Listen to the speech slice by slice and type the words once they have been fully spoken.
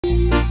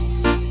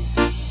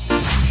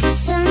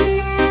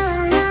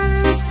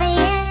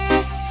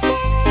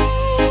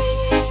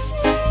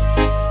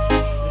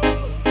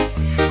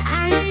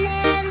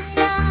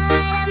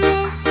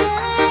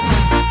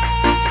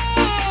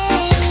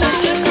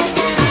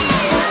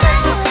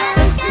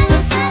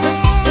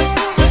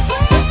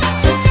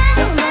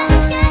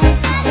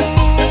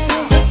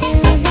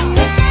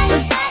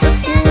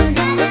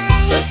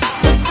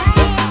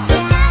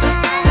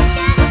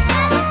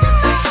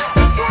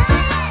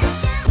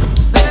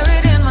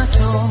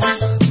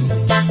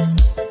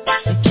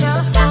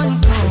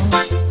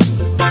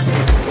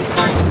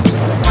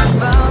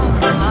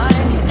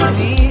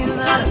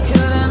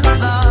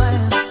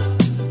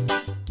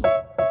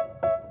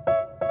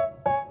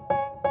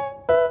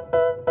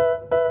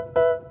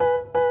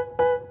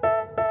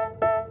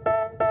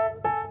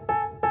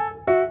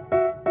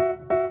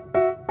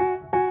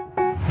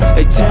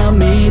tell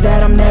me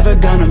that I'm never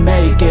gonna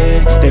make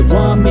it. They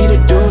want me to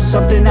do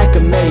something that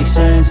could make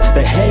sense.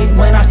 They hate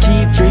when I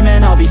keep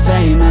dreaming I'll be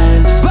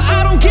famous, but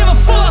I don't give a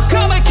fuck,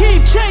 I'ma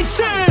keep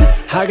chasing.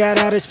 I got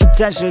all this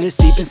potential that's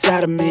deep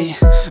inside of me,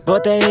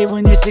 but they hate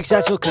when you're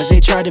successful cause they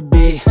try to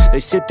be. They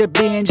sit there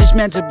being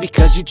judgmental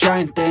because you're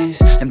trying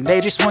things, and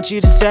they just want you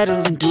to settle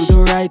and do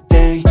the right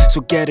thing. So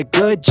get a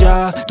good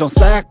job, don't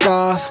slack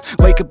off.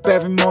 Wake up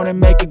every morning,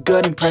 make a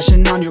good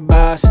impression on your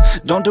boss.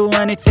 Don't do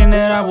anything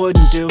that I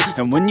wouldn't do,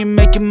 and when you're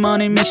making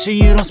money, make sure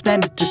you don't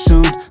spend it too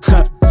soon.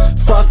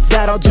 Fuck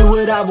that, I'll do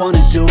what I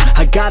wanna do.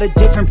 I got a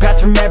different path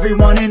from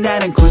everyone, and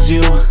that includes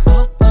you.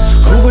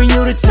 Who are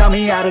you to tell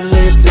me how to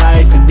live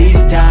life? In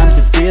these times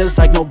it feels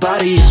like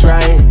nobody's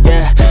right,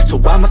 yeah. So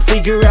I'ma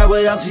figure out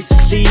what else we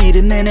succeed,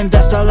 and then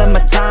invest all of my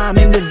time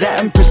into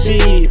that and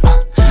proceed.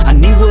 I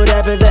need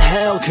whatever the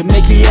hell could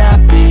make me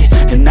happy,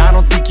 and I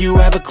don't think you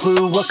have a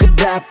clue what could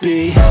that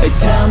be. They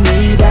tell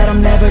me that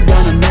I'm never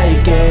gonna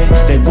make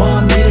it. They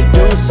want me to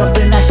do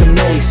something that could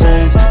make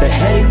sense. They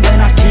hate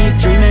when I keep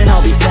dreaming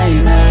I'll be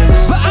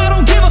famous, but I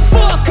don't give a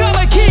fuck,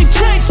 I'ma keep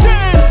chasing.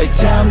 They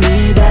tell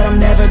me that I'm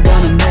never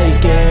gonna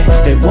make it.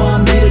 They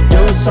want me to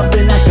do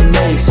something that can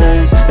make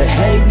sense. They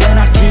hate when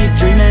I keep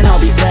dreaming I'll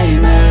be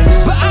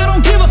famous, but I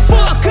don't give a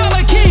fuck,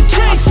 I'ma keep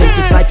chasing. I think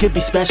this life could be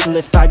special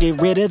if I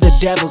get rid of the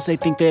devils. They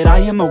think that I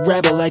am a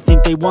rebel, I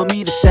think they want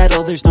me to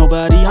settle. There's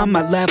nobody on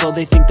my level.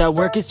 They think that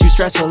work is too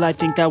stressful, I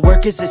think that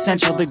work is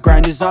essential. The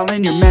grind is all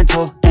in your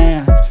mental,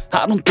 and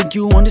I don't think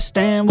you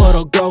understand what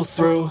I'll go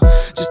through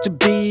just to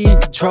be in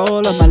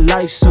control of my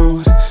life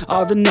soon.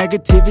 All the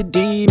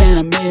negativity, man,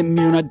 I'm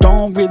immune. I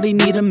don't really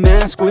need a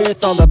mask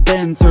with all I've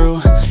been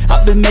through.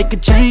 I've been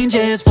making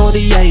changes for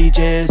the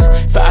ages.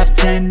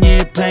 5-10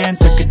 year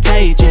plans are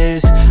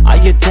contagious. I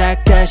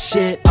attack that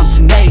shit, I'm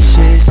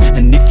tenacious.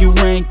 And if you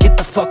ain't, get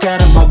the fuck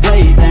out of my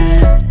way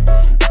then.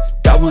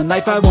 Got one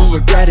life, I won't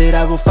regret it.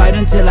 I will fight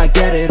until I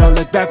get it. I'll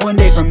look back one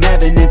day from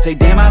heaven and say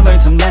damn, I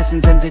learned some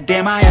lessons. And say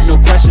damn, I had no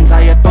questions.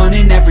 I had fun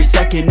in every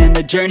second, and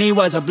the journey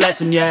was a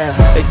blessing, yeah.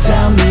 They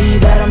tell me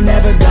that I'm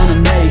never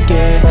gonna make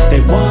it.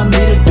 They want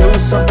me to do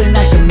something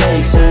that can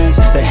make sense.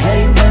 They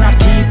hate when I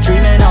keep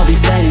dreaming I'll be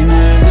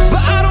famous,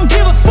 but I don't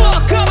give a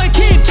fuck, I'ma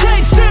keep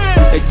chasing.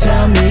 They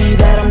tell me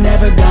that I'm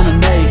never gonna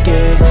make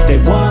it.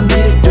 They want me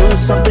to do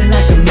something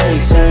that can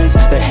make sense.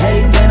 They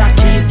hate when I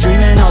keep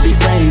dreaming I'll be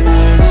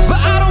famous,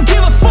 but I don't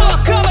give a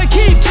fuck, I'ma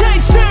keep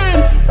chasing.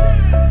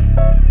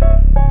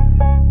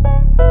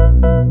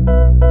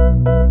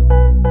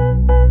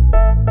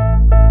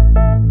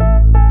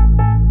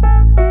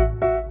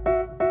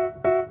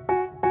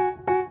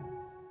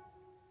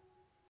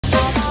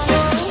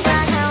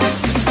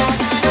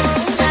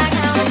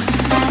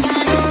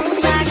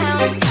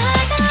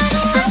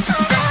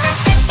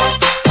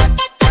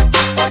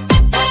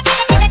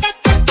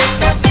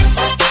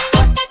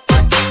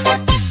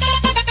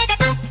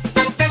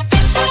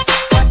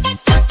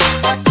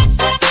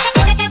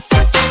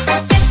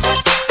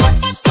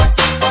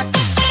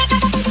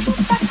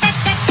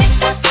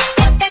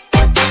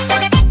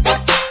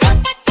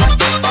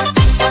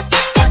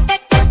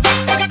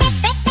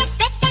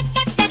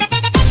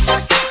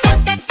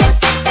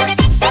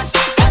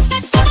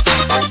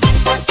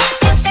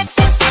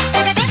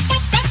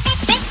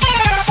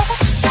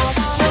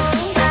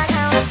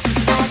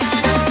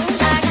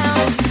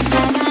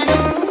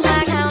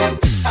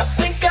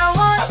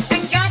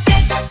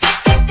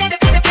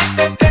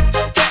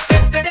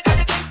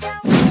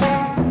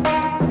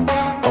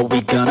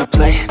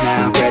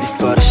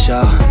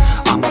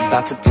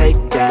 To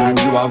take down,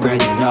 you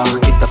already know.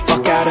 Get the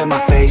fuck out of my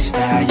face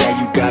now,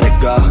 yeah, you gotta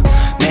go.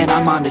 Man,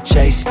 I'm on the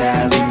chase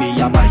now, leave me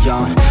on my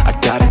own. I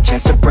got a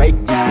chance to break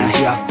now,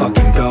 here I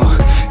fucking go.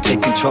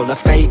 Take control of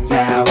fate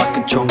now, I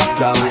control my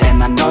flow.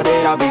 And I know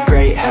that I'll be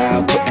great,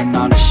 how, putting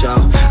on a show.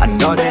 I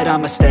know that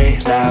I'ma stay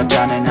loud,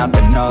 drowning out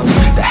the noise.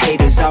 The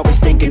haters always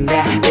thinking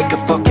that they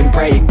could fucking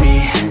break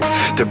me.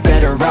 They're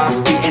better off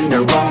eating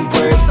their own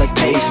words like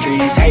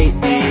pastries. Hate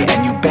me,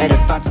 and you better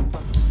find some